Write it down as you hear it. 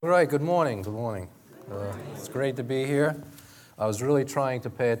All right, good morning. Good morning. It's great to be here. I was really trying to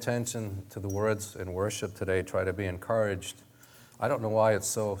pay attention to the words in worship today, try to be encouraged. I don't know why it's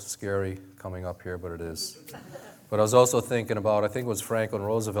so scary coming up here, but it is. But I was also thinking about, I think it was Franklin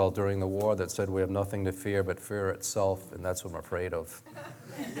Roosevelt during the war that said we have nothing to fear but fear itself, and that's what I'm afraid of.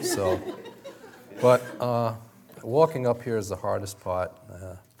 But walking up here is the hardest part.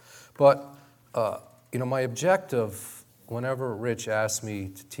 My objective, whenever Rich asks me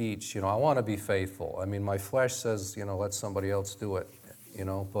to teach, I want to be faithful. I mean, my flesh says, let somebody else do it,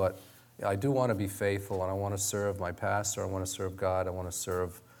 but I do want to be faithful, and I want to serve my pastor, I want to serve God, I want to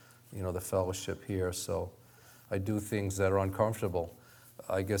serve, the fellowship here. So I do things that are uncomfortable.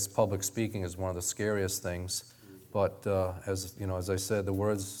 I guess public speaking is one of the scariest things, but as I said, the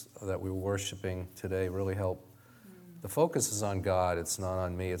words that we were worshiping today really help. The focus is on God, it's not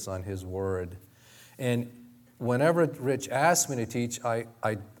on me, it's on His Word. And whenever Rich asks me to teach, I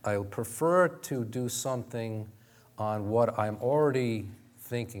prefer to do something on what I'm already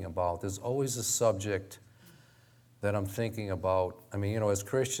thinking about. There's always a subject that I'm thinking about. I mean, as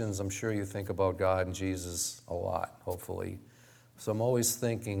Christians, I'm sure you think about God and Jesus a lot, hopefully. So I'm always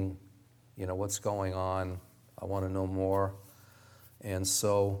thinking, what's going on? I want to know more. And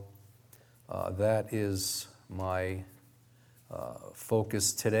so that is my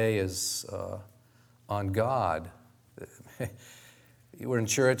focus today is on God. We're in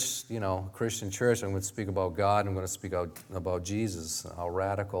church, Christian church. I'm going to speak about God. I'm going to speak about Jesus. How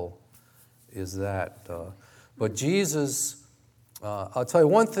radical is that? But Jesus, I'll tell you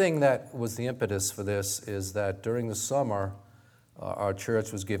one thing that was the impetus for this is that during the summer, our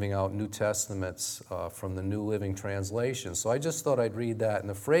church was giving out New Testaments from the New Living Translation. So I just thought I'd read that. And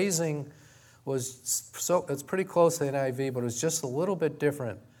the phrasing it's pretty close to the NIV, but it was just a little bit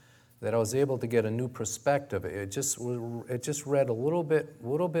different, that I was able to get a new perspective. It just read a little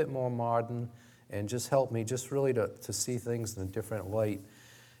bit more modern, and just helped me just really to see things in a different light.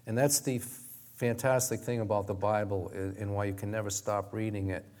 And that's the fantastic thing about the Bible, and why you can never stop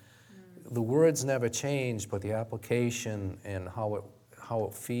reading it. The words never change, but the application and how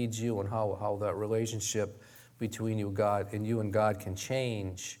it feeds you, and how that relationship between you and God can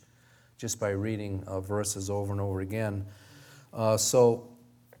change just by reading verses over and over again.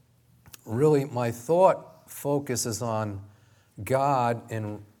 Really, my thought focuses on God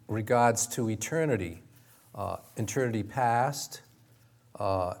in regards to eternity, eternity past,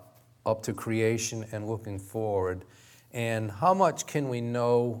 up to creation and looking forward. And how much can we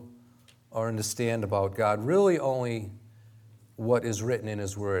know or understand about God? Really only what is written in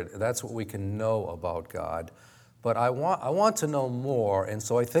His Word. That's what we can know about God. But I want to know more, and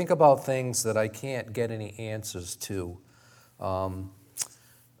so I think about things that I can't get any answers to.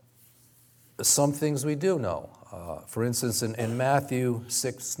 Some things we do know. For instance, in Matthew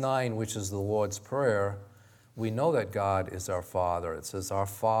 6:9, which is the Lord's Prayer, we know that God is our Father. It says, "Our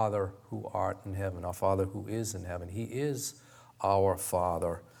Father who art in heaven," our Father who is in heaven. He is our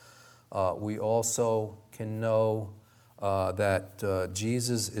Father. We also can know that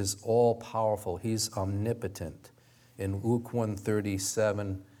Jesus is all-powerful. He's omnipotent. In Luke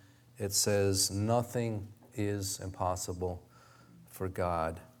 1:37, it says, "Nothing is impossible for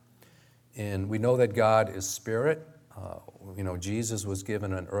God." And we know that God is spirit. Jesus was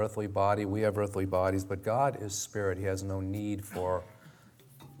given an earthly body. We have earthly bodies, but God is spirit. He has no need for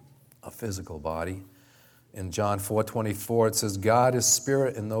a physical body. In John 4:24, it says, "God is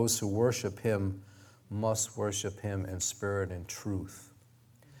spirit, and those who worship Him must worship Him in spirit and truth."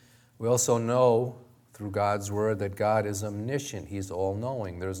 We also know through God's Word that God is omniscient. He's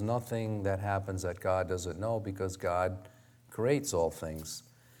all-knowing. There's nothing that happens that God doesn't know, because God creates all things.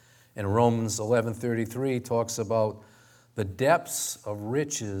 And Romans 11:33 talks about the depths of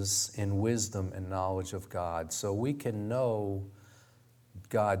riches in wisdom and knowledge of God. So we can know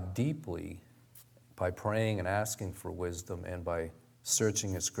God deeply by praying and asking for wisdom, and by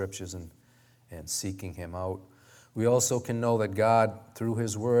searching His Scriptures and seeking Him out. We also can know that God, through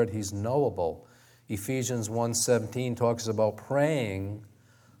His Word, He's knowable. Ephesians 1:17 talks about praying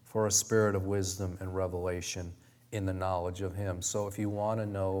for a spirit of wisdom and revelation in the knowledge of Him. So if you want to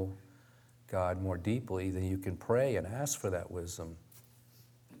know God more deeply, then you can pray and ask for that wisdom.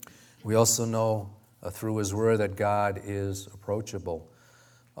 We also know through His Word that God is approachable.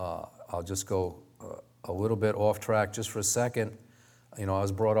 I'll just go a little bit off track just for a second. I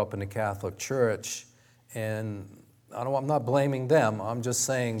was brought up in the Catholic Church, and I'm not blaming them. I'm just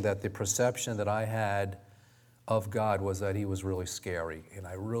saying that the perception that I had of God was that He was really scary, and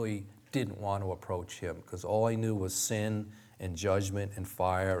I really didn't want to approach Him, because all I knew was sin and judgment and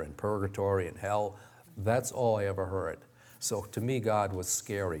fire and purgatory and hell. That's all I ever heard. So to me, God was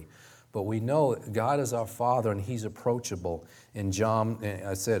scary. But we know God is our Father and He's approachable. In James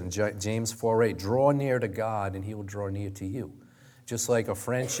 4:8, draw near to God and He will draw near to you. Just like a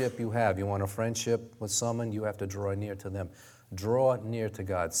friendship you have. You want a friendship with someone, you have to draw near to them. Draw near to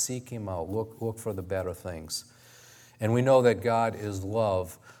God. Seek Him out. Look for the better things. And we know that God is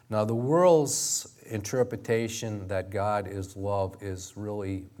love. Now, the world's interpretation that God is love is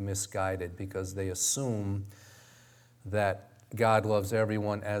really misguided because they assume that God loves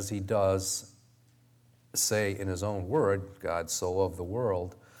everyone as He does, say in His own word, God so loved the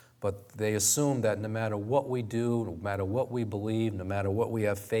world. But they assume that no matter what we do, no matter what we believe, no matter what we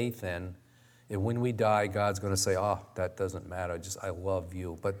have faith in, and when we die, God's going to say, that doesn't matter, I love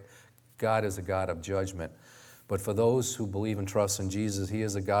you. But God is a God of judgment. But for those who believe and trust in Jesus, He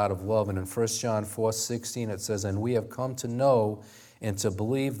is a God of love. And in 1 John 4:16 it says, and we have come to know and to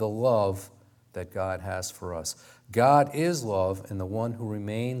believe the love that God has for us. God is love, and the one who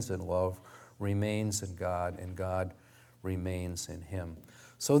remains in love remains in God, and God remains in him.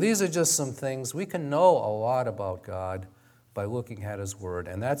 So these are just some things. We can know a lot about God by looking at His Word,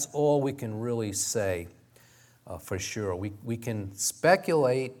 and that's all we can really say for sure. We can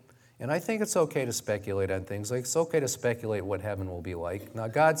speculate. And I think it's okay to speculate on things. Like it's okay to speculate what heaven will be like. Now,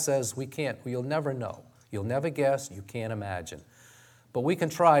 God says you'll never know. You'll never guess. You can't imagine. But we can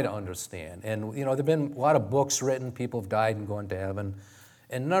try to understand. And, there have been a lot of books written. People have died and gone to heaven.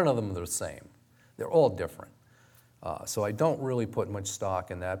 And none of them are the same. They're all different. So I don't really put much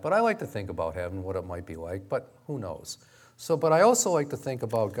stock in that. But I like to think about heaven, what it might be like. But who knows? But I also like to think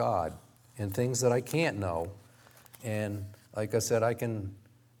about God and things that I can't know. And like I said, I can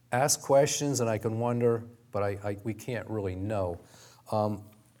ask questions and I can wonder, but we can't really know.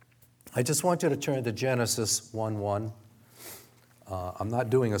 I just want you to turn to Genesis 1:1. I'm not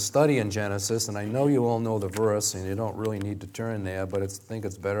doing a study in Genesis, and I know you all know the verse, and you don't really need to turn there, but I think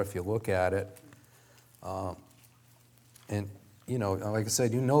it's better if you look at it. And, like I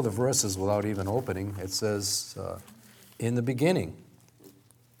said, you know the verses without even opening. It says, in the beginning.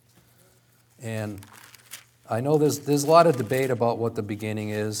 And I know there's a lot of debate about what the beginning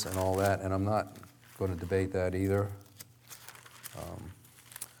is and all that, and I'm not going to debate that either.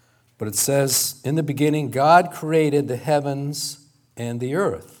 But it says, in the beginning, God created the heavens and the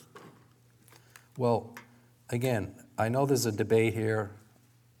earth. Well, again, I know there's a debate here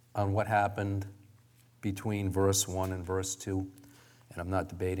on what happened between verse 1 and verse 2, and I'm not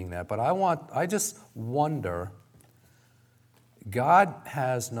debating that. But I just wonder,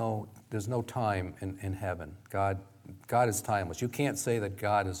 there's no time in heaven. God is timeless. You can't say that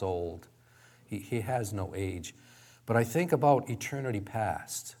God is old. He has no age. But I think about eternity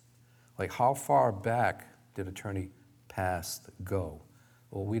past. Like, how far back did eternity past go?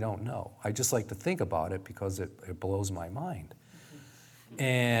 Well, we don't know. I just like to think about it because it blows my mind.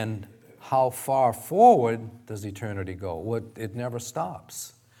 And how far forward does eternity go? Well, it never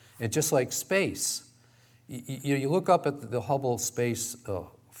stops. It's just like space. You look up at the Hubble space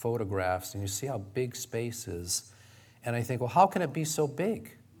photographs and you see how big space is. And I think, well, how can it be so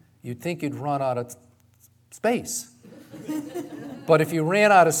big? You'd think you'd run out of space. But if you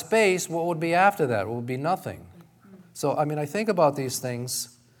ran out of space, what would be after that? It would be nothing. So, I think about these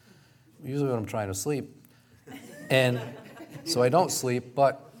things, usually when I'm trying to sleep. And so I don't sleep,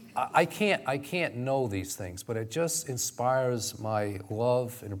 but I can't know these things, but it just inspires my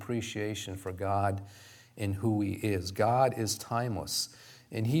love and appreciation for God and who He is. God is timeless.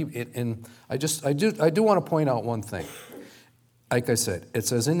 And I do want to point out one thing. Like I said, it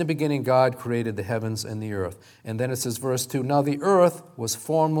says, in the beginning God created the heavens and the earth. And then it says, verse 2, now the earth was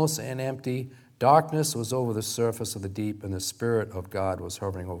formless and empty. Darkness was over the surface of the deep, and the Spirit of God was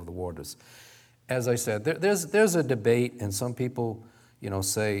hovering over the waters. As I said, there's a debate, and some people,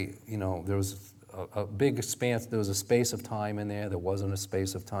 say, there was a big expanse, there was a space of time in there wasn't a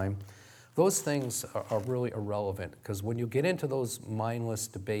space of time. Those things are really irrelevant, because when you get into those mindless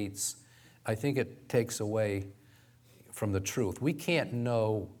debates, I think it takes away from the truth. We can't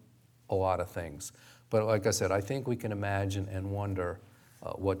know a lot of things. But like I said, I think we can imagine and wonder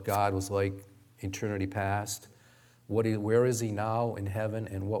what God was like eternity past, where is He now in heaven,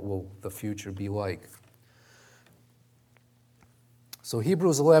 and what will the future be like. So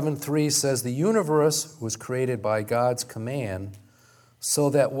Hebrews 11:3 says, the universe was created by God's command,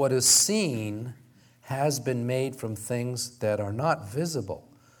 so that what is seen has been made from things that are not visible.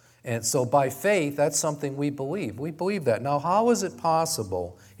 And so by faith, that's something we believe. We believe that. Now, how is it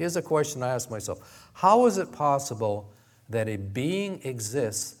possible? Here's a question I ask myself. How is it possible that a being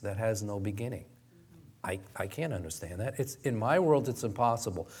exists that has no beginning? I can't understand that. In my world, it's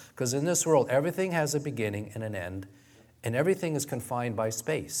impossible. Because in this world, everything has a beginning and an end. and everything is confined by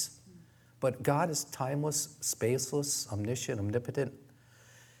space. But God is timeless, spaceless, omniscient, omnipotent.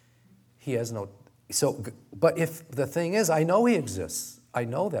 He has no... But if the thing is, I know he exists. I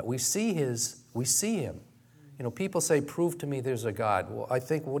know that. We see him. You know, people say, prove to me there's a God. Well, I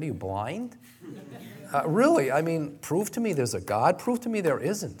think, what are you, blind? Really, I mean, prove to me there's a God. Prove to me there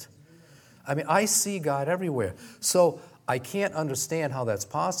isn't. I mean, I see God everywhere. So I can't understand how that's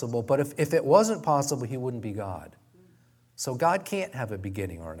possible, but if it wasn't possible, he wouldn't be God. So God can't have a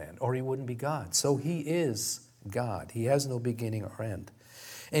beginning or an end, or he wouldn't be God. So he is God. He has no beginning or end.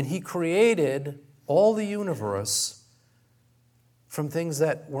 And he created all the universe from things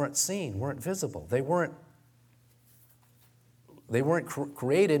that weren't seen, weren't visible. They weren't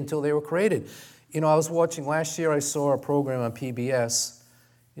created until they were created. You know, I was watching last year, I saw a program on PBS.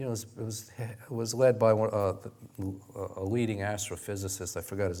 You know, it was led by a leading astrophysicist. I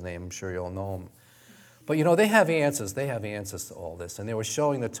forgot his name. I'm sure you all know him. But, you know, they have answers. They have answers to all this. And they were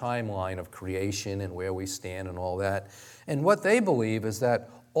showing the timeline of creation and where we stand and all that. And what they believe is that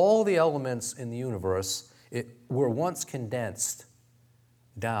all the elements in the universe were once condensed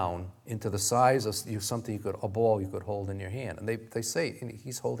down into the size of something a ball you could hold in your hand. And they say,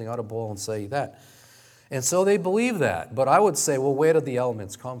 he's holding out a ball and say that. And so they believe that. But I would say, well, where did the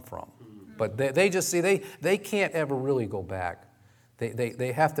elements come from? But they just see, they can't ever really go back.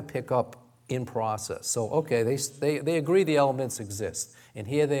 They have to pick up in process. So, okay, they agree the elements exist. And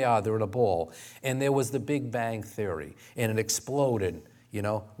here they are, they're in a ball. And there was the Big Bang Theory. And it exploded. You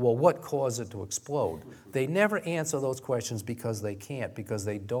know, well, what caused it to explode? They never answer those questions because they can't, because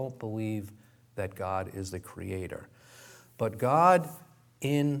they don't believe that God is the creator. But God,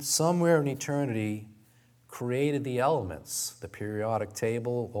 somewhere in eternity, created the elements, the periodic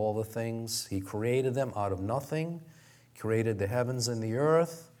table, all the things. He created them out of nothing, created the heavens and the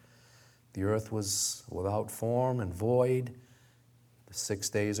earth. The earth was without form and void. The 6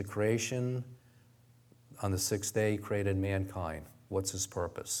 days of creation. On the sixth day, he created mankind. What's his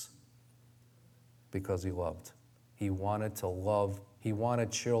purpose? Because he loved. He wanted to love. He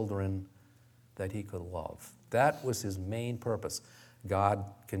wanted children that he could love. That was his main purpose. God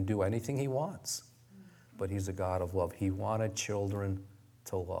can do anything he wants, but he's a God of love. He wanted children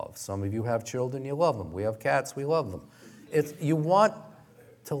to love. Some of you have children, you love them. We have cats, we love them. You want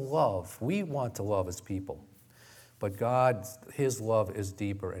to love. We want to love as people. But God, his love is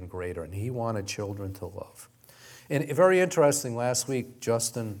deeper and greater, and he wanted children to love. And very interesting, last week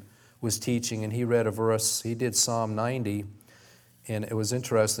Justin was teaching and he read a verse. He did Psalm 90, and it was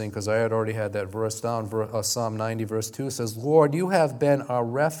interesting because I had already had that verse down. Psalm 90 verse 2 says, Lord, you have been our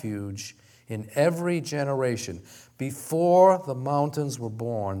refuge in every generation. Before the mountains were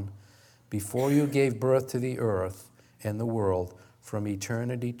born, before you gave birth to the earth and the world, from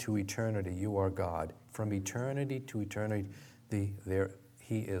eternity to eternity, you are God. From eternity to eternity,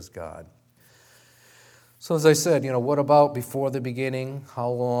 he is God. So as I said, you know, what about before the beginning? How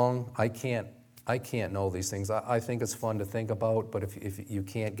long? I can't know these things. I think it's fun to think about, but if you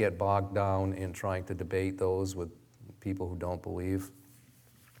can't get bogged down in trying to debate those with people who don't believe.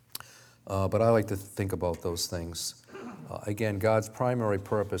 But I like to think about those things. Again, God's primary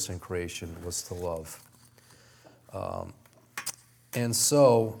purpose in creation was to love. And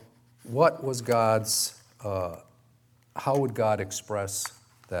so, what was how would God express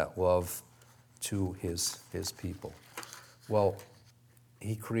that love to his people? Well,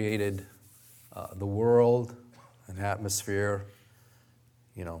 he created the world, an atmosphere,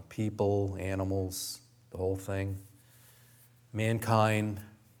 you know, people, animals, the whole thing. Mankind,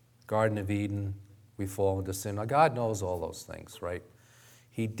 Garden of Eden, we fall into sin. Now, God knows all those things, right?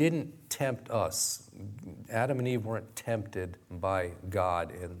 He didn't tempt us. Adam and Eve weren't tempted by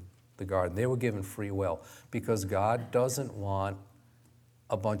God in the garden. They were given free will because God doesn't want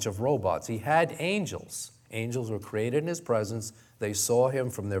a bunch of robots. He had angels. Angels were created in his presence. They saw him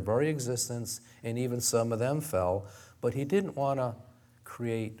from their very existence, and even some of them fell. But he didn't want to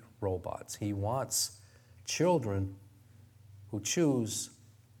create robots. He wants children who choose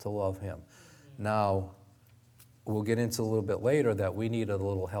to love him. Now, we'll get into a little bit later that we need a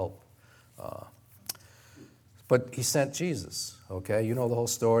little help. But he sent Jesus, okay? You know the whole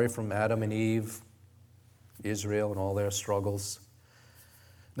story from Adam and Eve, Israel, and all their struggles.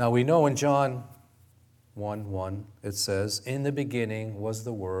 Now, we know in John 1:1, it says, in the beginning was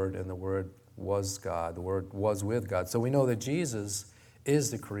the Word, and the Word was God. The Word was with God. So we know that Jesus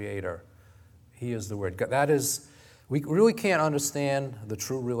is the Creator. He is the Word. That is, we really can't understand the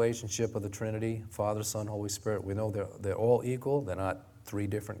true relationship of the Trinity, Father, Son, Holy Spirit. We know they're all equal. They're not three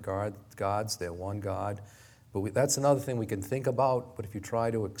different gods. They're one God. But that's another thing we can think about, but if you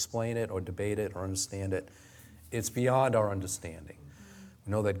try to explain it or debate it or understand it, It's beyond our understanding.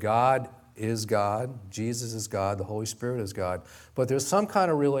 We know that God is God, Jesus is God, the Holy Spirit is God, but there's some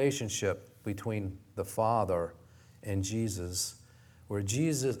kind of relationship between the Father and Jesus, where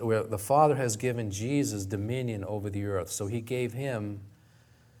the Father has given Jesus dominion over the earth. So he gave him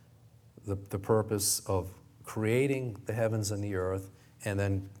the purpose of creating the heavens and the earth and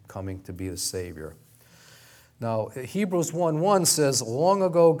then coming to be the Savior. Now, Hebrews 1:1 says, long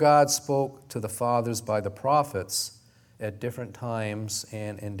ago God spoke to the fathers by the prophets at different times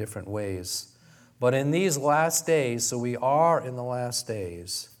and in different ways. But in these last days, so we are in the last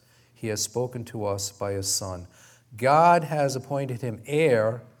days, he has spoken to us by his Son. God has appointed him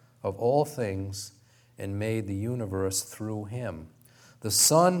heir of all things and made the universe through him. The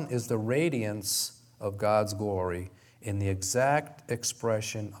Son is the radiance of God's glory in the exact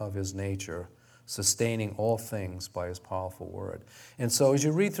expression of his nature, sustaining all things by his powerful word. And so as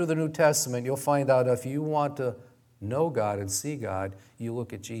you read through the New Testament, you'll find out if you want to know God and see God, you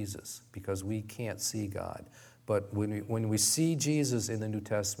look at Jesus, because we can't see God. But when we see Jesus in the New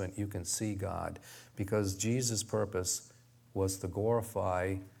Testament, you can see God, because Jesus' purpose was to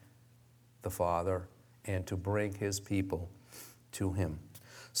glorify the Father and to bring his people to him.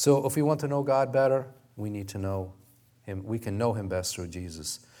 So if we want to know God better, we need to know him. We can know him best through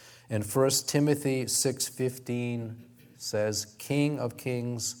Jesus. And 1 Timothy 6:15 says, King of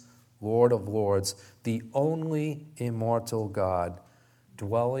kings, Lord of lords, the only immortal God,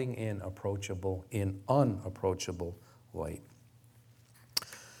 dwelling in unapproachable light.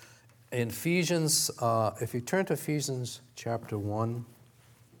 In Ephesians, if you turn to Ephesians chapter 1,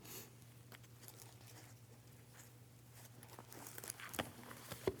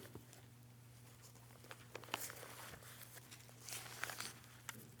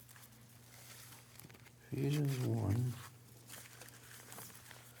 Ephesians 1.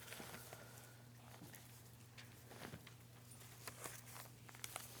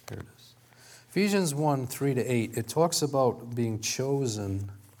 Here it is. Ephesians 1, 3-8, it talks about being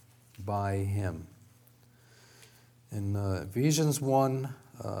chosen by him. In Ephesians 1,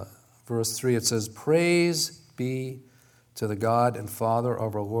 verse 3, it says, Praise be to the God and Father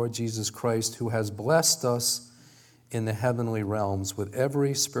of our Lord Jesus Christ, who has blessed us in the heavenly realms with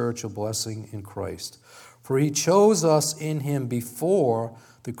every spiritual blessing in Christ. For he chose us in him before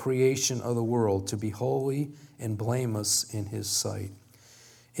the creation of the world to be holy and blameless in his sight.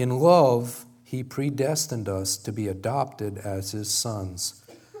 In love, he predestined us to be adopted as his sons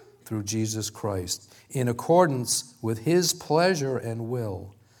through Jesus Christ, in accordance with his pleasure and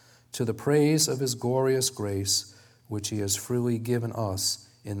will, to the praise of his glorious grace, which he has freely given us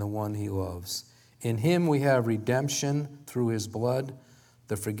in the one he loves. In him we have redemption through his blood,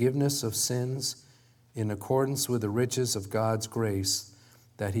 the forgiveness of sins, in accordance with the riches of God's grace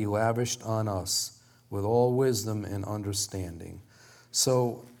that he lavished on us with all wisdom and understanding.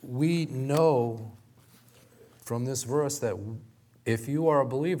 So we know from this verse that if you are a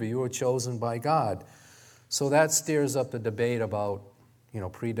believer, you are chosen by God. So that stirs up the debate about,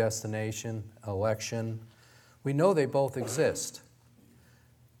 predestination, election. We know they both exist.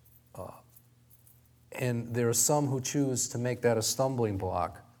 And there are some who choose to make that a stumbling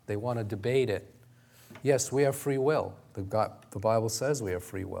block. They want to debate it. Yes, we have free will. The Bible says we have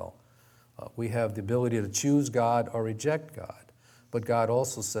free will. We have the ability to choose God or reject God. But God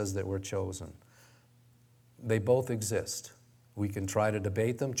also says that we're chosen. They both exist. We can try to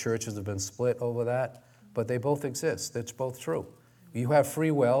debate them. Churches have been split over that. But they both exist. It's both true. You have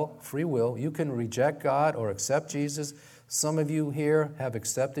free will. You can reject God or accept Jesus. Some of you here have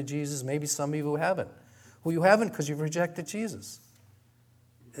accepted Jesus. Maybe some of you haven't. Well, you haven't because you've rejected Jesus.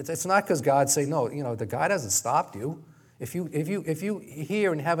 It's not because God say no. The God hasn't stopped you. If you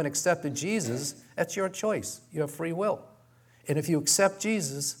hear and haven't accepted Jesus, that's your choice. You have free will. And if you accept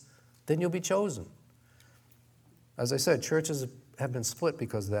Jesus, then you'll be chosen. As I said, churches have been split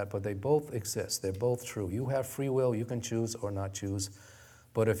because of that, but they both exist. They're both true. You have free will. You can choose or not choose.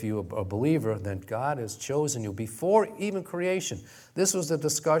 But if you're a believer, then God has chosen you before even creation. This was the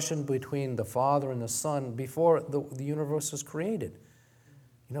discussion between the Father and the Son before the universe was created.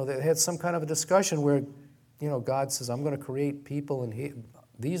 They had some kind of a discussion where, God says, I'm going to create people, and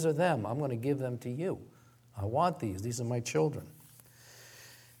these are them. I'm going to give them to you. I want these. These are my children.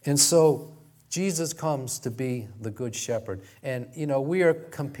 And so Jesus comes to be the good shepherd. And, we are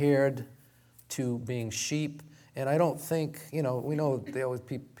compared to being sheep. And I don't think, we know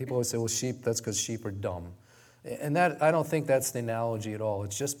people always say, well, sheep, that's because sheep are dumb. And I don't think that's the analogy at all.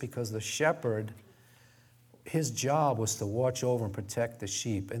 It's just because the shepherd, his job was to watch over and protect the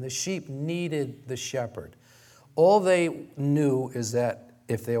sheep. And the sheep needed the shepherd. All they knew is that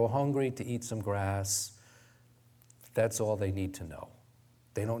if they were hungry, to eat some grass, That's all they need to know.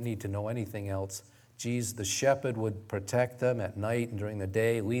 They don't need to know anything else. Jesus, the shepherd, would protect them at night and during the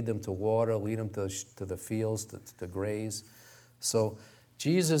day, lead them to water, lead them to the fields to graze. So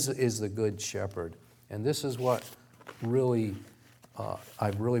Jesus is the good shepherd. And this is what really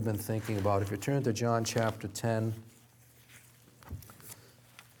I've really been thinking about. If you turn to John chapter 10,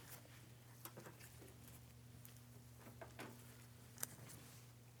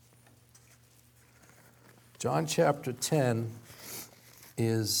 John chapter 10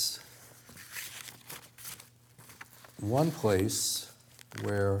 is one place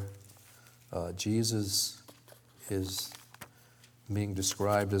where Jesus is being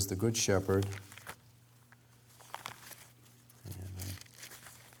described as the Good Shepherd.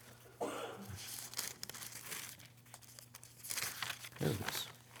 Here it is.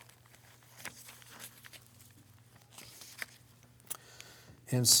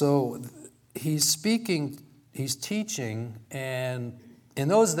 And so he's speaking, he's teaching, and in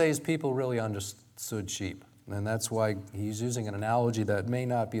those days people really understood sheep. And that's why he's using an analogy that may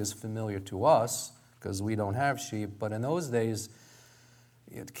not be as familiar to us, because we don't have sheep, but in those days,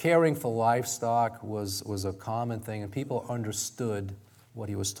 caring for livestock was a common thing, and people understood what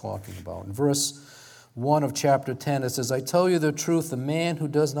he was talking about. In verse 1 of chapter 10, it says, I tell you the truth, the man who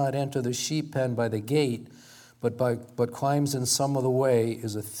does not enter the sheep pen by the gate, but climbs in some other way,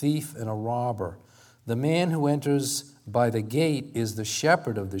 is a thief and a robber. The man who enters by the gate is the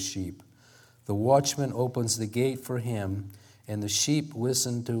shepherd of the sheep. The watchman opens the gate for him, and the sheep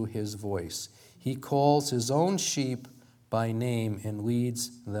listen to his voice. He calls his own sheep by name and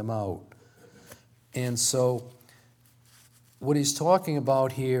leads them out. And so what he's talking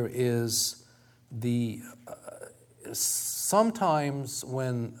about here is sometimes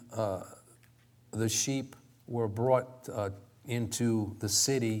when the sheep were brought into the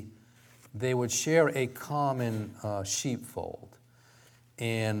city, they would share a common sheepfold.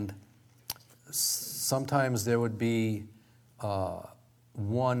 And sometimes there would be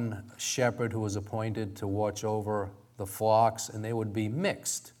one shepherd who was appointed to watch over the flocks, and they would be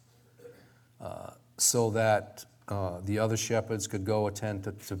mixed so that the other shepherds could go attend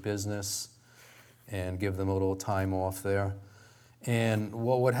to business and give them a little time off there. And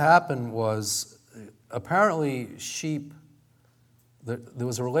what would happen was, apparently sheep, there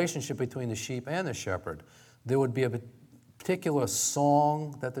was a relationship between the sheep and the shepherd. There would be a particular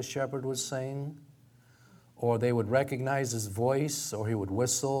song that the shepherd would sing, or they would recognize his voice, or he would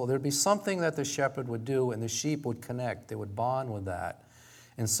whistle. There'd be something that the shepherd would do, and the sheep would connect. They would bond with that.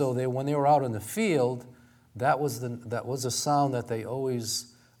 And so when they were out in the field, that was a sound that they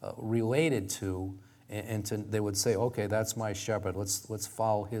always related to, and they would say, okay, that's my shepherd. Let's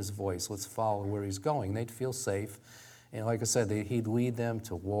follow his voice. Let's follow where he's going. They'd feel safe. And like I said, he'd lead them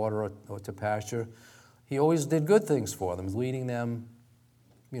to water or to pasture. He always did good things for them, leading them,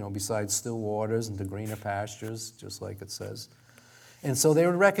 besides still waters and to greener pastures, just like it says. And so they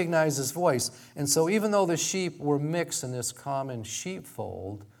would recognize his voice. And so even though the sheep were mixed in this common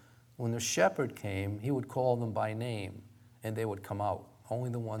sheepfold, when the shepherd came, he would call them by name, and they would come out. Only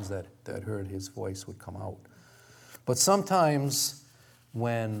the ones that heard his voice would come out. But sometimes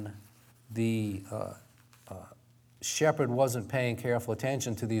when the shepherd wasn't paying careful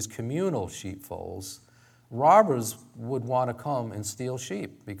attention to these communal sheepfolds, robbers would want to come and steal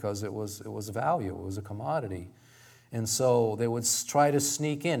sheep because it was value, it was a commodity. And so they would try to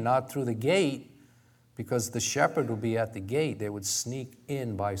sneak in, not through the gate, because the shepherd would be at the gate. They would sneak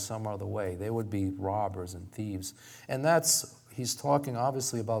in by some other way. They would be robbers and thieves. And he's talking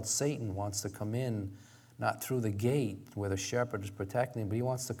obviously about Satan wants to come in, not through the gate where the shepherd is protecting him, but he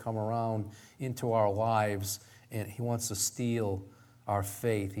wants to come around into our lives, and he wants to steal our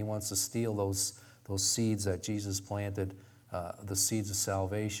faith. He wants to steal those seeds that Jesus planted, the seeds of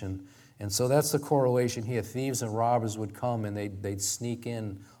salvation. And so that's the correlation here. Thieves and robbers would come, and they'd sneak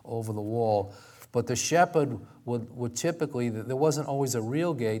in over the wall. But the shepherd would typically, there wasn't always a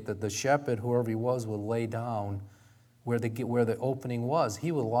real gate, that the shepherd, whoever he was, would lay down where the opening was.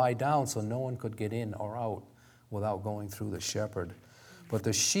 He would lie down so no one could get in or out without going through the shepherd. But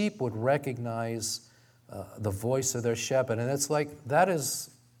the sheep would recognize the voice of their shepherd. And that is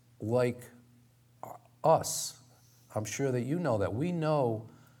like us. I'm sure that you know that. We know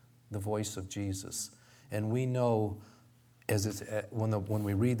the voice of Jesus. And we know, when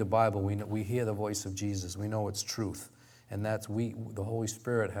we read the Bible, we hear the voice of Jesus. We know it's truth. And the Holy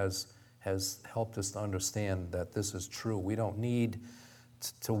Spirit has helped us to understand that this is true. We don't need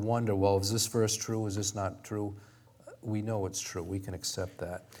to wonder, well, is this verse true? Is this not true? We know it's true. We can accept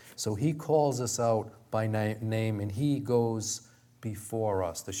that. So he calls us out by name, and he goes before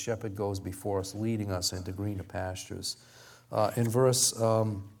us. The shepherd goes before us, leading us into greener pastures. In verse,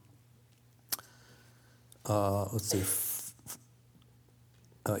 let's see,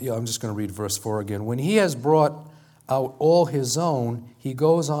 I'm just going to read verse 4 again. When he has brought out all his own, he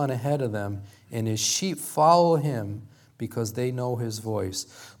goes on ahead of them, and his sheep follow him because they know his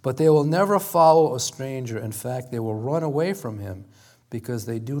voice. But they will never follow a stranger. In fact, they will run away from him because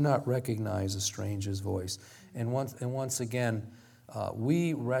they do not recognize a stranger's voice. And once again,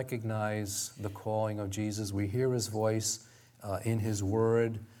 we recognize the calling of Jesus. We hear his voice in his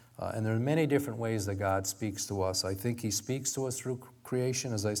word. And there are many different ways that God speaks to us. I think he speaks to us through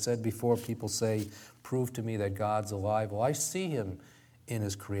creation. As I said before, people say, prove to me that God's alive. Well, I see him in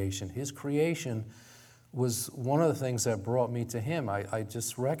his creation. His creation was one of the things that brought me to him. I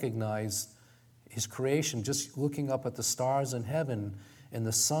just recognized his creation, just looking up at the stars in heaven and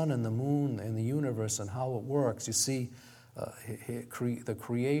the sun and the moon and the universe and how it works. You see the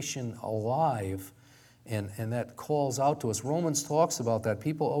creation alive, and that calls out to us. Romans talks about that.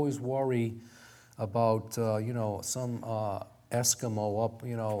 People always worry about, some Eskimo up,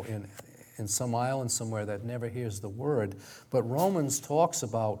 in some island somewhere that never hears the word. But Romans talks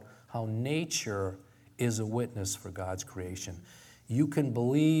about how nature is a witness for God's creation. You can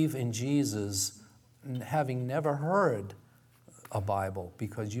believe in Jesus having never heard a Bible,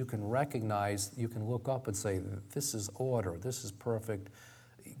 because you can recognize, you can look up and say, this is order, this is perfect.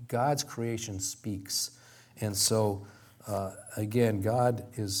 God's creation speaks. And so, again, God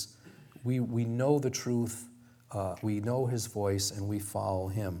is, we know the truth, we know his voice, and we follow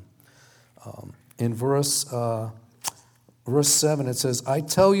him. In verse 7, it says, I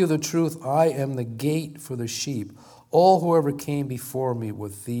tell you the truth, I am the gate for the sheep. All whoever came before me were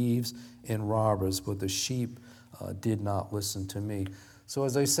thieves and robbers, but the sheep did not listen to me. So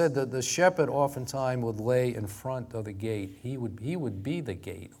as I said, the shepherd oftentimes would lay in front of the gate. He would be the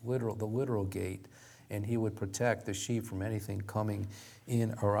gate, the literal gate, and he would protect the sheep from anything coming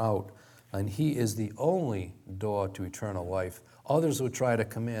in or out. And he is the only door to eternal life. Others would try to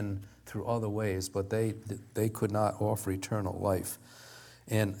come in through other ways, but they could not offer eternal life.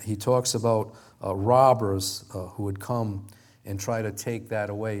 And he talks about robbers who would come and try to take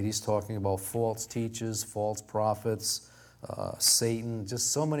that away. He's talking about false teachers, false prophets, Satan,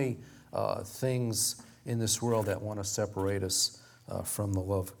 just so many things in this world that want to separate us from the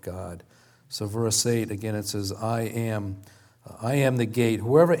love of God. So verse 8, again, it says, I am the gate.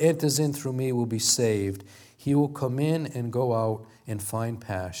 Whoever enters in through me will be saved. He will come in and go out and find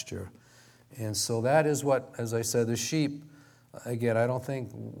pasture. And so that is what, as I said, the sheep, again, I don't think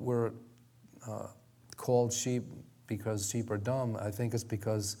we're called sheep because sheep are dumb. I think it's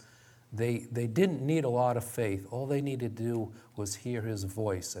because they didn't need a lot of faith. All they needed to do was hear his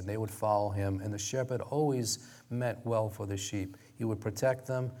voice, and they would follow him. And the shepherd always meant well for the sheep. He would protect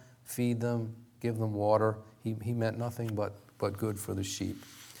them, feed them, give them water. He meant nothing but good for the sheep.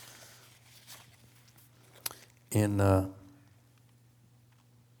 In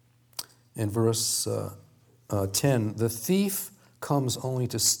verse 10, the thief comes only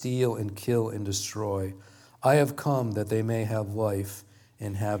to steal and kill and destroy. I have come that they may have life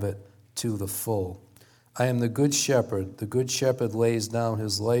and have it to the full. I am the good shepherd. The good shepherd lays down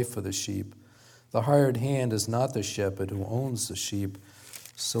his life for the sheep. The hired hand is not the shepherd who owns the sheep.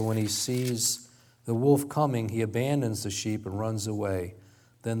 So when he sees the wolf coming, he abandons the sheep and runs away.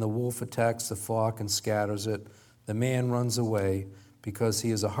 Then the wolf attacks the flock and scatters it. The man runs away because he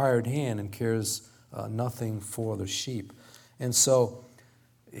is a hired hand and cares nothing for the sheep. And so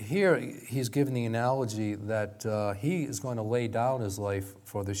here he's given the analogy that he is going to lay down his life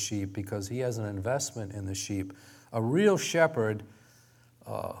for the sheep because he has an investment in the sheep. A real shepherd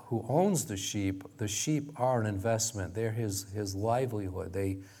who owns the sheep are an investment. They're his livelihood.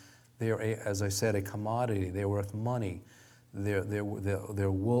 They're, as I said, a commodity. They're worth money.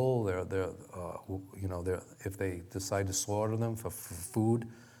 Their wool, if they decide to slaughter them for food,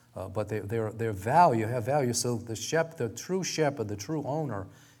 but their value have value. So the true shepherd, the true owner,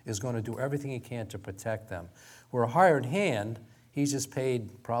 is going to do everything he can to protect them. Where a hired hand, he's just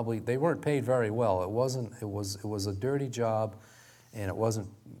paid. Probably they weren't paid very well. It was a dirty job, and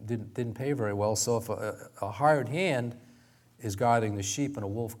didn't pay very well. So if a hired hand is guarding the sheep and a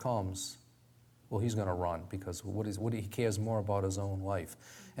wolf comes, well, he's going to run because he cares more about his own life.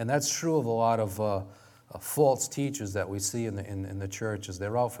 And that's true of a lot of false teachers that we see in the churches.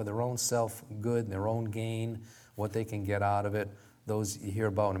 They're out for their own self-good, their own gain, what they can get out of it. Those you hear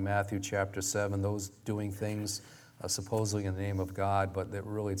about in Matthew chapter 7, those doing things supposedly in the name of God, but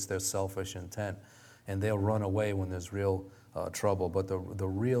really it's their selfish intent. And they'll run away when there's real trouble. But the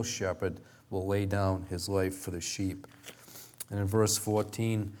real shepherd will lay down his life for the sheep. And in verse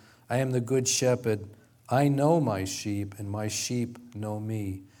 14, I am the good shepherd. I know my sheep, and my sheep know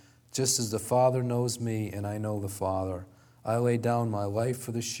me. Just as the Father knows me, and I know the Father. I lay down my life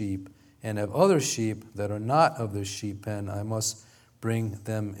for the sheep, and have other sheep that are not of the sheep pen. I must bring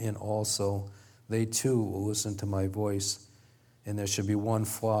them in also. They too will listen to my voice, and there should be one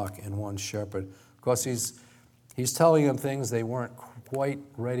flock and one shepherd. Of course, he's telling them things they weren't quite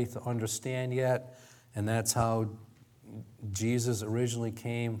ready to understand yet, and that's how Jesus originally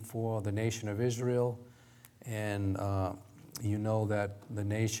came for the nation of Israel, and you know that the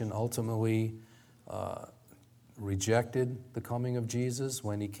nation ultimately rejected the coming of Jesus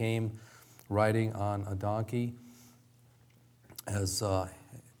when he came riding on a donkey, as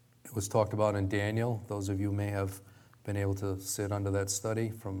it was talked about in Daniel. Those of you may have been able to sit under that study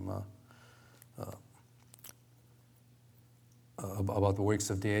from about the weeks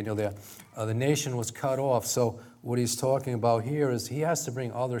of Daniel there. The nation was cut off. So what he's talking about here is he has to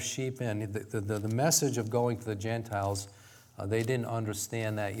bring other sheep in. The message of going to the Gentiles, they didn't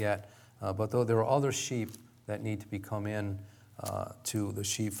understand that yet. But though there are other sheep that need to be come in to the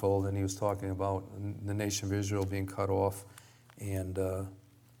sheepfold, and he was talking about the nation of Israel being cut off and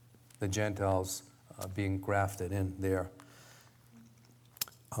the Gentiles being grafted in there.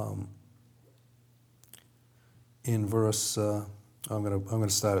 In verse, I'm going to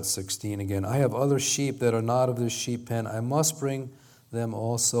start at 16 again. I have other sheep that are not of this sheep pen. I must bring them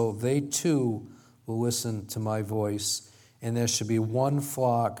also. They too will listen to my voice, and there should be one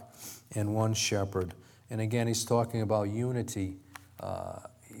flock and one shepherd. And again, he's talking about unity.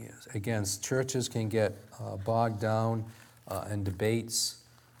 Again, churches can get bogged down in debates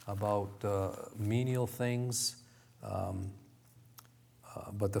about menial things.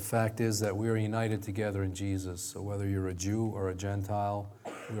 But the fact is that we are united together in Jesus. So whether you're a Jew or a Gentile,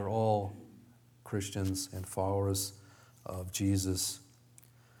 we are all Christians and followers of Jesus.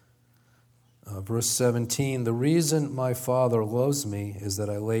 Verse 17, the reason my Father loves me is that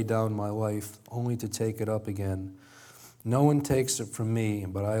I lay down my life only to take it up again. No one takes it from me,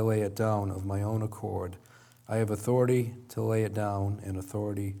 but I lay it down of my own accord. I have authority to lay it down and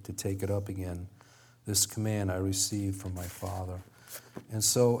authority to take it up again. This command I received from my Father. And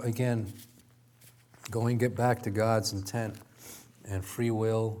so, again, get back to God's intent and free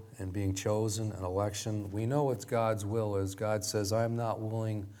will and being chosen and election, we know what God's will is. God says, I am not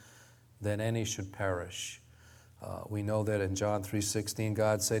willing that any should perish. We know that in John 3:16,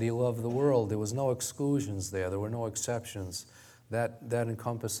 God said he loved the world. There was no exclusions there. There were no exceptions. That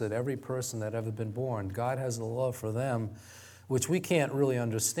encompassed every person that ever been born. God has a love for them, which we can't really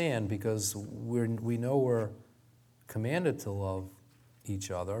understand because we know we're commanded to love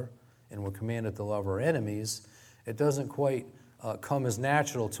each other, and we're commanded to love our enemies. It doesn't quite come as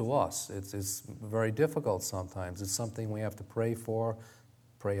natural to us. It's very difficult sometimes. It's something we have to pray for,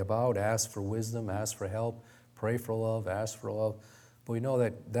 pray about, ask for wisdom, ask for help, pray for love, ask for love. But we know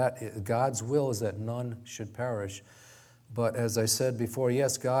that God's will is that none should perish. But as I said before,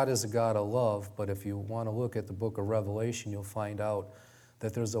 yes, God is a God of love, but if you want to look at the book of Revelation, you'll find out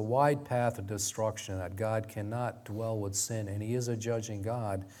that there's a wide path of destruction, that God cannot dwell with sin, and he is a judging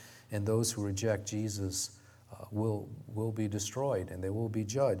God, and those who reject Jesus will be destroyed, and they will be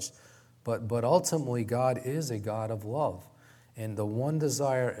judged. But ultimately, God is a God of love, and the one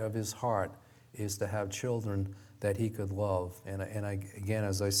desire of his heart is to have children that he could love. And again,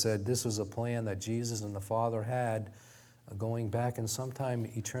 as I said, this was a plan that Jesus and the Father had going back in sometime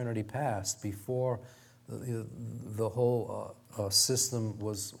eternity past, before the whole system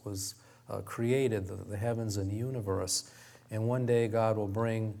was created, the heavens and the universe. And one day God will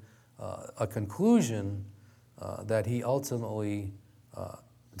bring a conclusion that he ultimately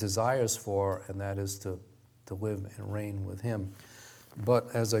desires for, and that is to live and reign with him.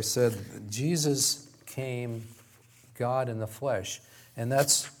 But as I said, Jesus came, God in the flesh. And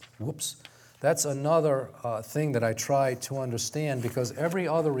that's another thing that I try to understand, because every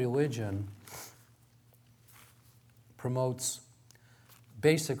other religion promotes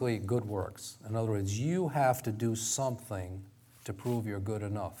basically good works. In other words, you have to do something to prove you're good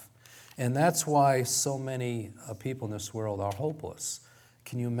enough. And that's why so many people in this world are hopeless.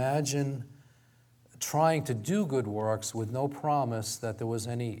 Can you imagine trying to do good works with no promise that there was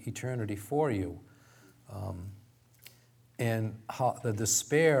any eternity for you? And how the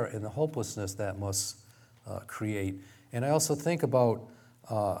despair and the hopelessness that must create. And I also think about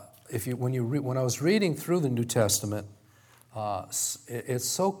when I was reading through the New Testament,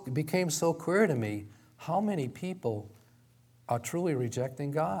 it became so clear to me how many people are truly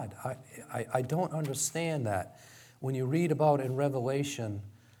rejecting God. I don't understand that. When you read about in Revelation,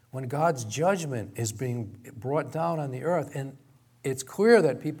 when God's judgment is being brought down on the earth, and it's clear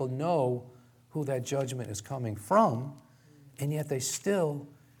that people know who that judgment is coming from, and yet they still,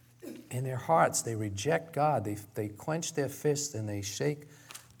 in their hearts, they reject God. They clench their fists and they shake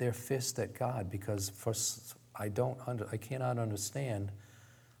their fist at God, because I cannot understand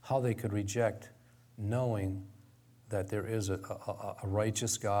how they could reject knowing that there is a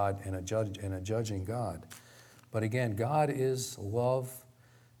righteous God and a judging God. But again, God is love,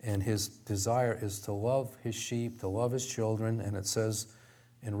 and his desire is to love his sheep, to love his children. And it says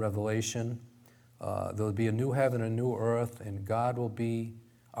in Revelation, there'll be a new heaven and a new earth, and God will be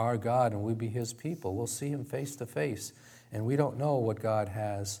our God, and we'll be his people. We'll see him face to face. And we don't know what God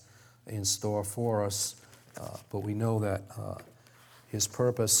has in store for us, but we know that his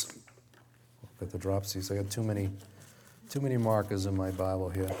purpose. Look at the dropsies. I got too many markers in my Bible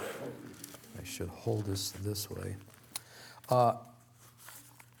here. I should hold this way.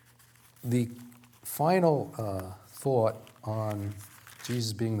 The final thought on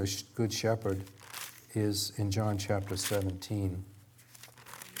Jesus being the good shepherd is in John chapter 17.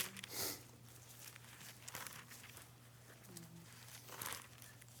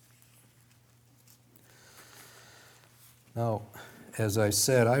 Now, as I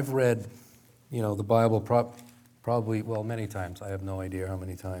said, I've read, the Bible probably, many times. I have no idea how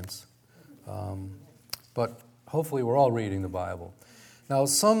many times. But hopefully we're all reading the Bible. Now,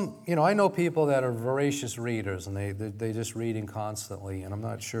 I know people that are voracious readers, and they're just reading constantly, and I'm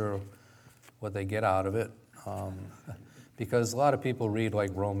not sure what they get out of it. Because a lot of people read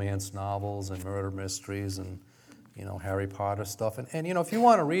like romance novels and murder mysteries and, Harry Potter stuff. And if you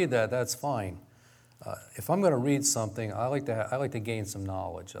want to read that, that's fine. If I'm going to read something, I like to gain some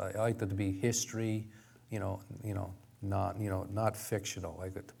knowledge. I like it to be history, not fictional. I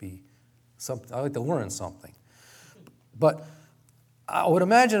like it to be something. I like to learn something. But I would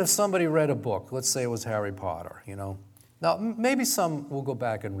imagine if somebody read a book, let's say it was Harry Potter, Now, maybe some will go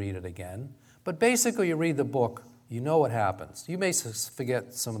back and read it again, but basically you read the book, you know what happens. You may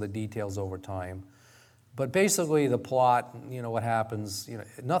forget some of the details over time, but basically the plot, what happens,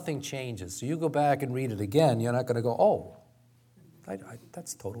 nothing changes. So you go back and read it again, you're not going to go, oh,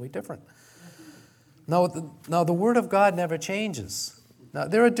 that's totally different. Now, the Word of God never changes. Now,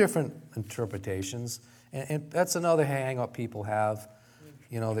 there are different interpretations, and that's another hang-up people have.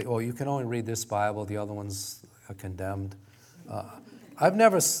 You can only read this Bible, the other ones are condemned. I've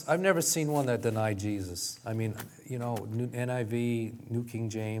never seen one that denied Jesus. I mean, New NIV, New King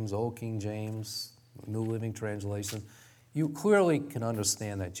James, Old King James, New Living Translation. You clearly can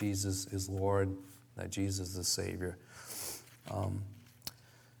understand that Jesus is Lord, that Jesus is Savior.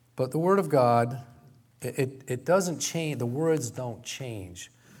 But the Word of God, it doesn't change. The words don't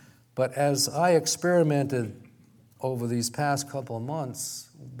change. But as I experimented over these past couple of months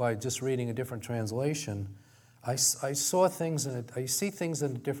by just reading a different translation, I saw things I see things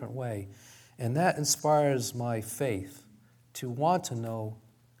in a different way, and that inspires my faith to want to know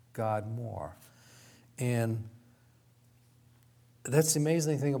God more. And that's the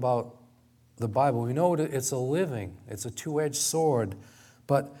amazing thing about the Bible. We know it's it's a two-edged sword,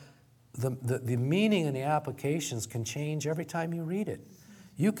 but the meaning and the applications can change every time you read it.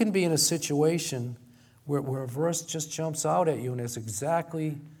 You can be in a situation where a verse just jumps out at you, and it's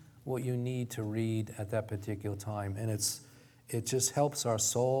exactly what you need to read at that particular time. And it just helps our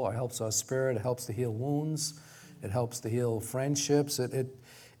soul, it helps our spirit, it helps to heal wounds, it helps to heal friendships.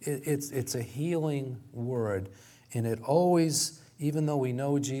 It's a healing word, and it always, even though we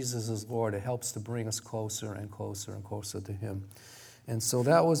know Jesus is Lord, it helps to bring us closer and closer and closer to Him. And so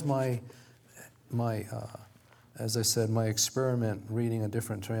that was my as I said, my experiment reading a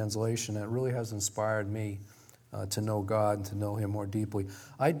different translation. It really has inspired me to know God and to know Him more deeply.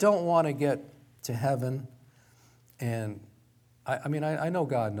 I don't want to get to heaven, and I know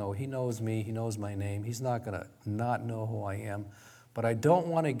God knows. He knows me. He knows my name. He's not going to not know who I am. But I don't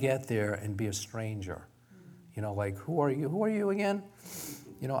want to get there and be a stranger. Like, who are you? Who are you again?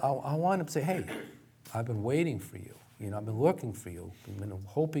 I want to say, hey, I've been waiting for you. I've been looking for you. I've been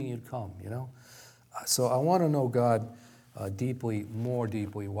hoping you'd come, So I want to know God more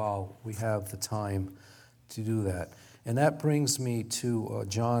deeply while we have the time to do that. And that brings me to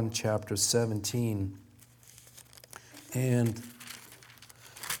John chapter 17. And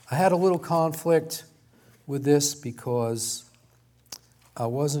I had a little conflict with this because I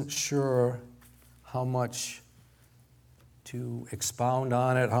wasn't sure how much to expound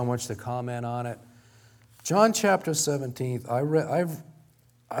on it, how much to comment on it. John chapter 17,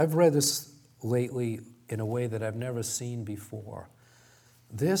 I've read this lately in a way that I've never seen before.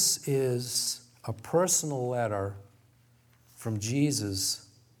 This is a personal letter from Jesus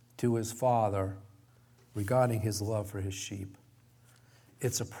to His Father regarding His love for His sheep.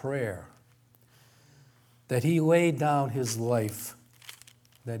 It's a prayer that he laid down his life,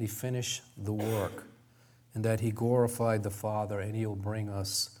 that he finished the work, and that he glorified the Father, and he'll bring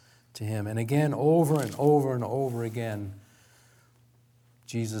us to him. And again, over and over and over again,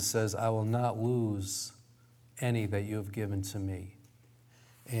 Jesus says, I will not lose any that you have given to me.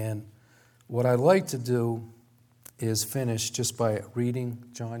 And what I'd like to do is finish just by reading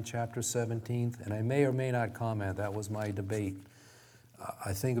John chapter 17, and I may or may not comment. That was my debate.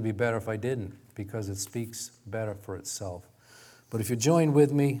 I think it would be better if I didn't, because it speaks better for itself. But if you join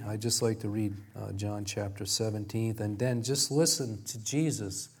with me, I'd just like to read John chapter 17, and then just listen to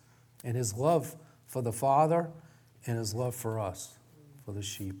Jesus and his love for the Father and his love for us, for the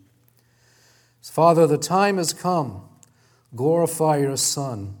sheep. Father, the time has come. Glorify your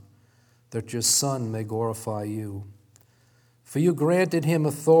Son, that your Son may glorify you. For you granted him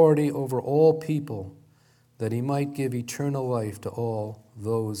authority over all people, that he might give eternal life to all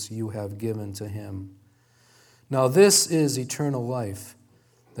those you have given to him. Now this is eternal life,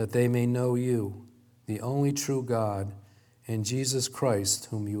 that they may know you, the only true God, and Jesus Christ,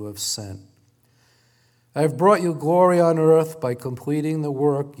 whom you have sent. I have brought you glory on earth by completing the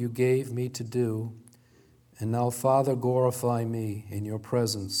work you gave me to do. And now, Father, glorify me in your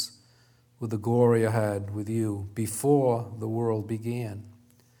presence with the glory I had with you before the world began.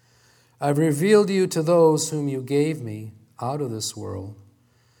 I've revealed you to those whom you gave me out of this world.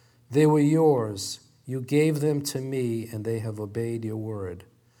 They were yours. You gave them to me, and they have obeyed your word.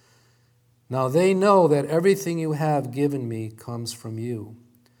 Now they know that everything you have given me comes from you.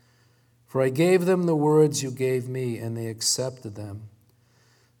 For I gave them the words you gave me, and they accepted them.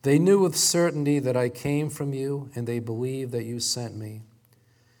 They knew with certainty that I came from you, and they believed that you sent me.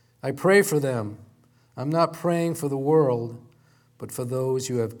 I pray for them. I'm not praying for the world, but for those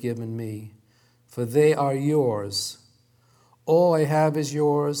you have given me, for they are yours. All I have is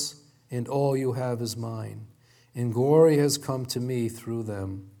yours, and all you have is mine, and glory has come to me through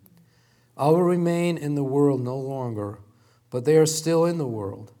them. I will remain in the world no longer, but they are still in the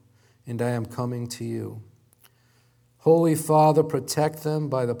world, and I am coming to you. Holy Father, protect them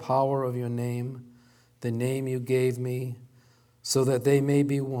by the power of your name, the name you gave me, so that they may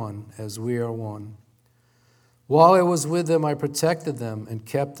be one as we are one. While I was with them, I protected them and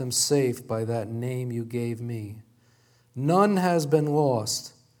kept them safe by that name you gave me. None has been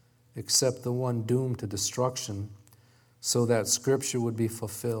lost except the one doomed to destruction, so that Scripture would be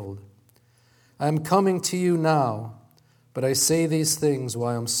fulfilled. I am coming to you now, but I say these things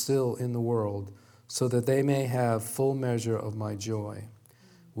while I'm still in the world, so that they may have full measure of my joy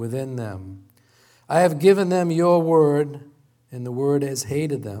within them. I have given them your word, and the word has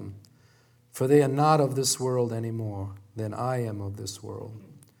hated them, for they are not of this world any more than I am of this world.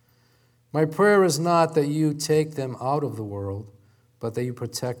 My prayer is not that you take them out of the world, but that you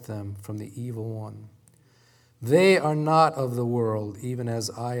protect them from the evil one. They are not of the world, even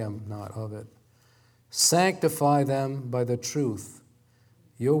as I am not of it. Sanctify them by the truth.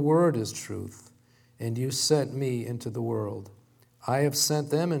 Your word is truth, and you sent me into the world. I have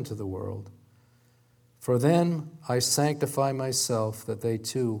sent them into the world. For then I sanctify myself, that they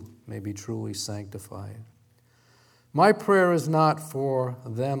too may be truly sanctified. My prayer is not for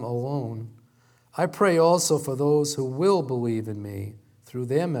them alone. I pray also for those who will believe in me through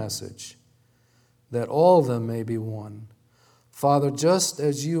their message, that all of them may be one. Father, just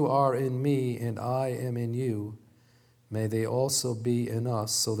as you are in me and I am in you, may they also be in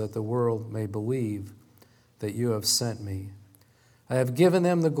us, so that the world may believe that you have sent me. I have given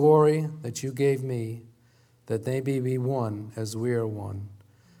them the glory that you gave me, that they may be one as we are one.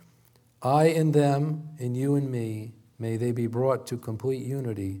 I in them, and you in me, may they be brought to complete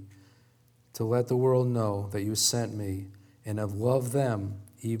unity, to let the world know that you sent me and have loved them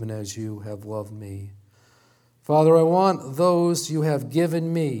even as you have loved me. Father, I want those you have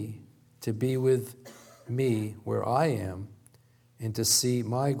given me to be with me where I am, and to see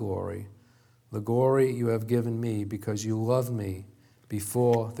my glory, the glory you have given me because you loved me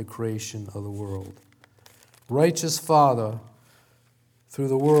before the creation of the world. Righteous Father, through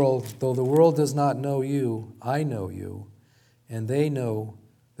the world, though the world does not know you, I know you, and they know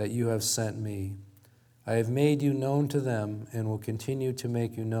that you have sent me. I have made you known to them and will continue to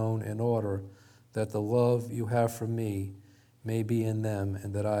make you known in order that the love you have for me may be in them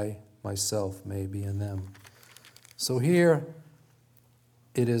and that I myself may be in them. So here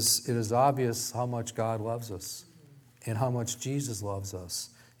it is obvious how much God loves us and how much Jesus loves us.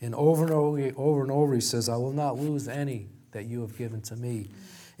 And over and over he says, I will not lose any that you have given to me.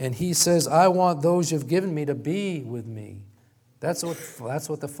 And he says, I want those you've given me to be with me. That's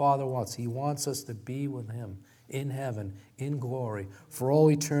what the Father wants. He wants us to be with him in heaven, in glory, for all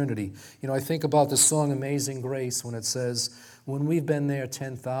eternity. You know, I think about the song Amazing Grace when it says, when we've been there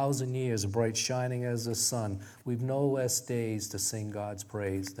 10,000 years, bright shining as the sun, we've no less days to sing God's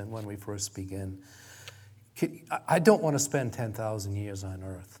praise than when we first begin. I don't want to spend 10,000 years on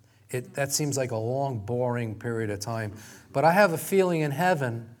earth. That seems like a long, boring period of time. But I have a feeling in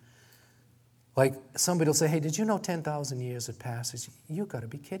heaven, like somebody will say, hey, did you know 10,000 years had passed? You've got to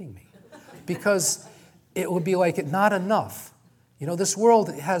be kidding me. Because it would be like not enough. You know, this world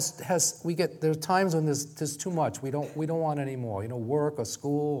there are times when there's too much. We don't want any more. You know, work or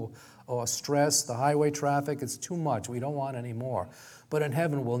school or stress, the highway traffic, it's too much. We don't want any more. But in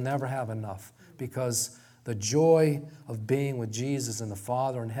heaven, we'll never have enough because the joy of being with Jesus and the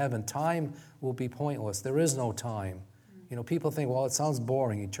Father in heaven, time will be pointless. There is no time. You know, people think, well, it sounds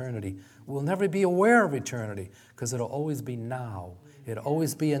boring, eternity. We'll never be aware of eternity because it'll always be now. It'll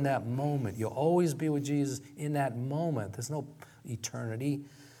always be in that moment. You'll always be with Jesus in that moment. There's no eternity.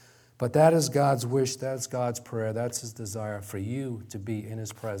 But that is God's wish. That's God's prayer. That's His desire for you to be in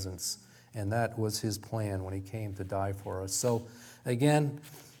His presence. And that was His plan when He came to die for us. So, again,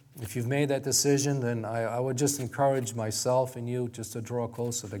 if you've made that decision, then I would just encourage myself and you just to draw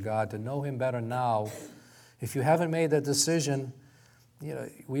closer to God, to know Him better now. If you haven't made that decision, you know,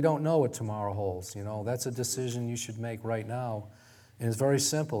 we don't know what tomorrow holds. You know, that's a decision you should make right now. And it's very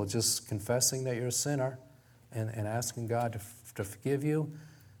simple. It's just confessing that you're a sinner and asking God to forgive you.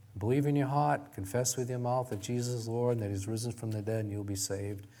 Believe in your heart, confess with your mouth that Jesus is Lord and that He's risen from the dead, and you'll be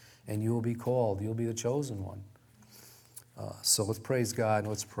saved. And you will be called. You'll be the chosen one. So let's praise God and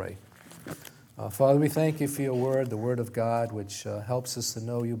let's pray. Father, we thank You for Your word, the word of God, which helps us to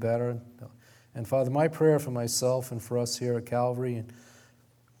know You better. And Father, my prayer for myself and for us here at Calvary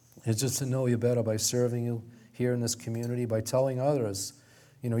is just to know You better by serving You here in this community, by telling others.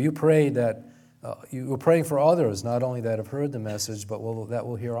 You know, You prayed that You were praying for others, not only that have heard the message, but that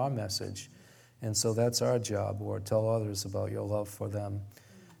will hear our message. And so that's our job, Lord, tell others about Your love for them.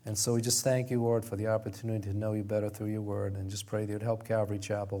 And so we just thank You, Lord, for the opportunity to know You better through Your word, and just pray that You'd help Calvary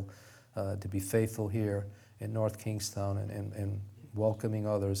Chapel to be faithful here in North Kingstown and welcoming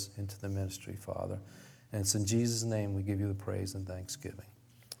others into the ministry, Father. And it's in Jesus' name we give You the praise and thanksgiving.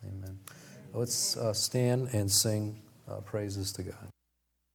 Amen. Let's stand and sing praises to God.